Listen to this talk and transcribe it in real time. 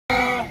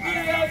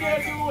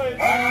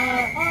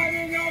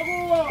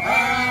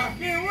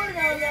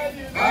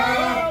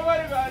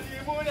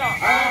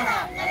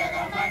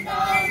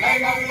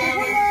Now,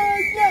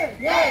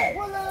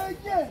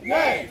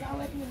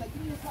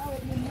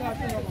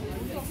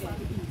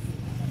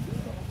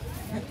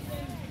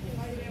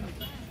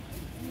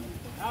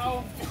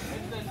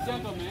 ladies and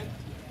gentlemen,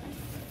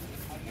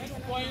 at this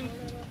point,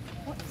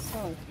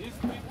 these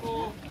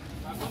people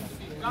are going to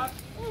be cut,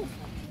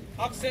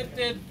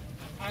 accepted,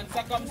 and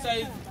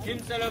circumcised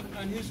himself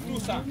and his two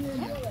sons.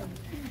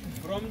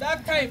 From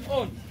that time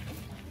on,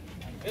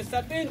 the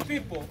SABIN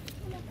people,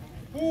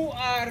 who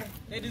are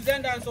the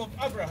descendants of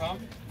Abraham,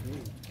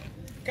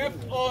 kept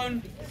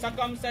on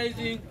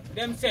circumcising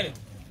themselves.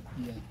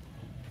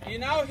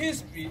 In our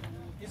history,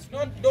 it's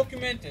not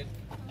documented,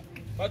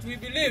 but we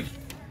believe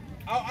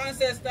our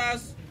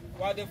ancestors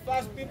were the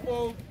first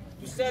people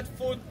to set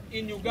foot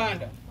in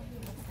Uganda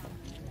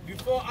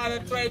before other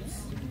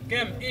tribes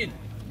came in.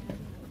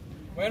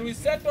 When we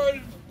settled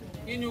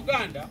in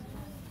Uganda,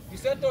 we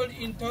settled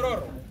in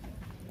Tororo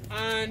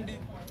and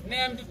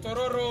named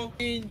Tororo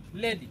Queen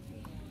Lady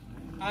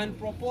and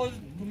proposed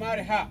to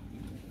marry her,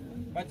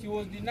 but he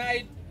was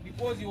denied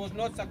because he was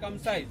not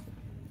circumcised.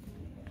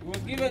 He was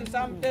given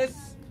some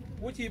tests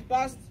which he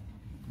passed,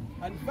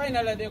 and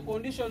finally the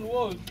condition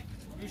was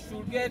you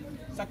should get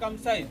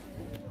circumcised.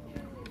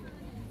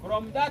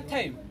 From that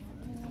time,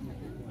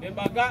 the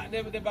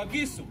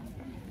Bagisu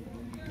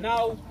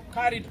now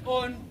carried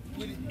on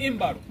with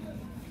Imbaru,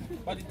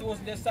 but it was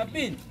the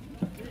SABIN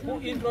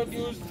who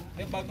introduced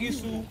the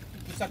Bagisu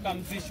to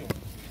circumcision.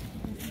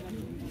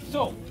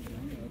 So,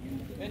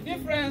 the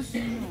difference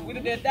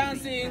with the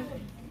dancing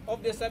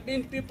of the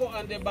SABIN people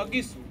and the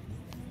Bagisu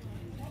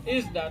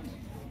is that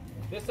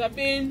the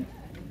SABIN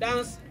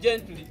dance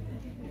gently,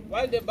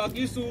 while the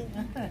Bagisu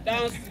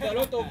dance with a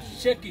lot of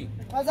shaking.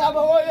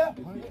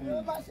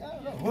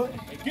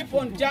 They keep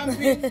on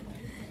jumping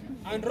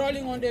and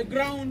rolling on the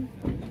ground,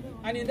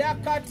 and in their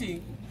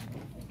cutting,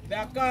 they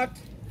are cut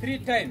 3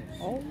 times.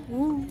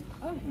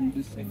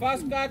 The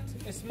first cut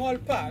a small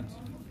part,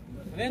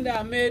 and then they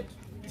are made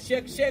to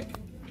shake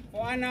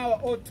for 1 hour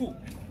or 2.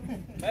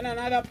 Then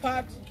another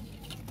part,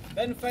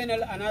 then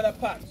finally another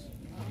part.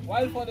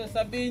 While for the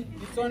SABIN,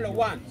 it's only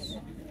once.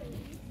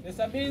 The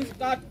SABINs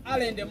cut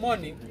early in the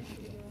morning,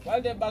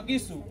 while the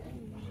Bagisu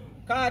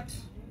cut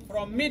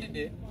from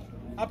midday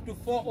up to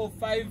 4 or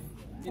 5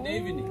 in the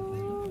evening.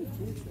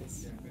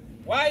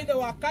 Why they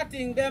were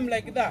cutting them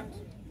like that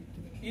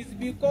is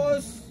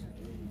because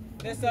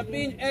the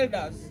SABIN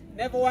elders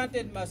never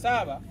wanted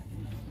Masaba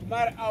to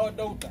marry our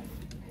daughter.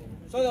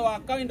 So they were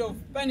kind of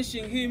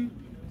punishing him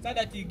so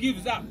that he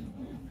gives up.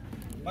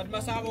 But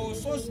Masaba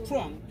was so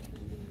strong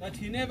that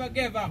he never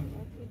gave up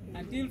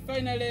until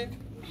finally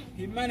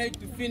he managed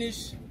to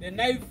finish the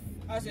knife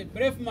as a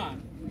brave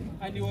man,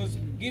 and he was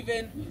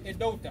given a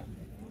daughter.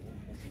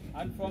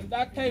 And from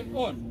that time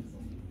on,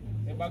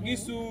 the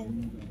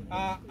Bagisu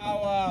are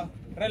our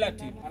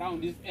relative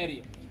around this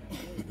area.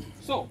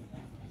 So,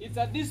 it's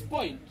at this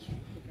point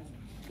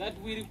that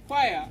we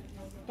require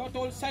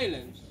total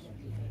silence,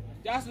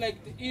 just like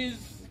it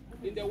is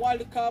in the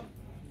World Cup.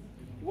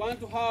 We want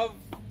to have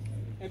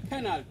a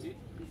penalty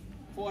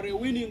for a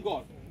winning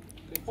goal.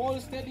 The whole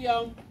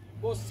stadium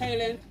goes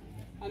silent,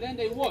 and then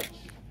they watch.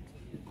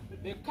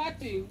 The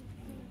cutting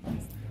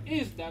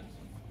is that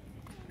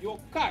you're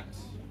cut,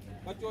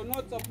 but you're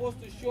not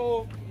supposed to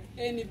show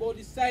any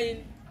body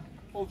sign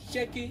of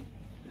shaking.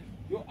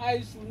 Your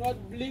eyes should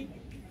not blink,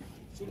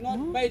 should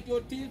not bite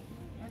your teeth,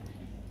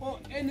 or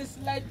any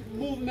slight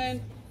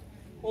movement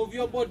of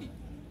your body.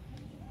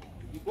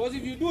 Because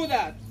if you do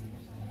that,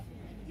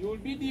 you will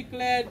be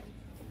declared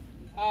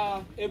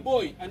a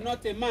boy and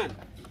not a man.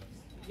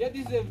 Yet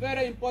this is a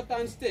very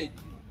important stage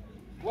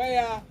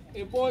where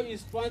a boy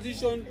is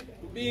transitioned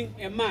to being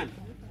a man.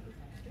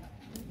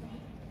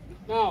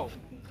 Now,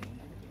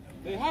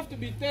 they have to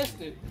be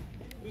tested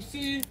to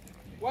see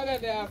whether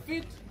they are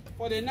fit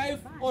for the knife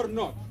or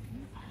not.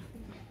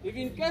 If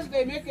in case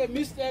they make a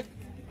mistake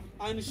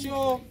and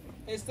show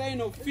a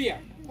sign of fear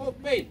or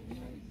pain,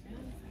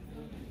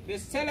 the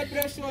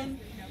celebration,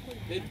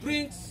 the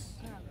drinks,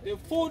 the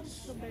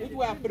foods which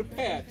were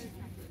prepared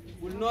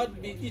will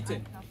not be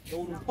eaten, they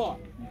will pour.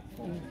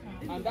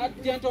 And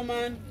that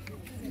gentleman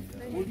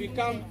will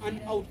become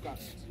an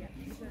outcast.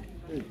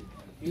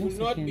 He will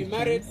not be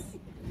married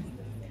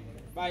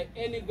by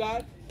any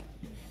girl.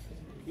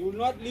 He will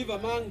not live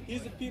among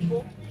his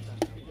people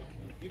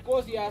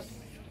because he has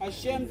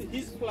ashamed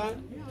his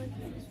clan,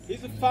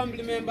 his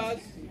family members,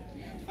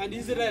 and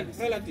his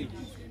relatives.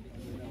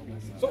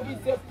 So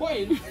it's a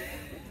point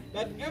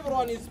that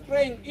everyone is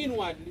praying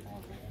inwardly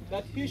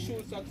that he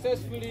should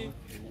successfully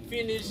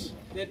finish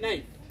the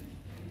knife.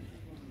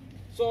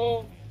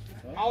 So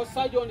our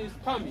surgeon is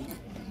coming,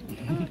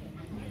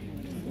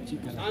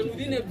 and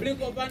within a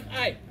blink of an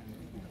eye,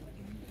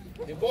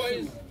 the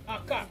boys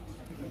are cut.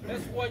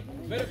 Let's watch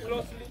very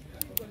closely.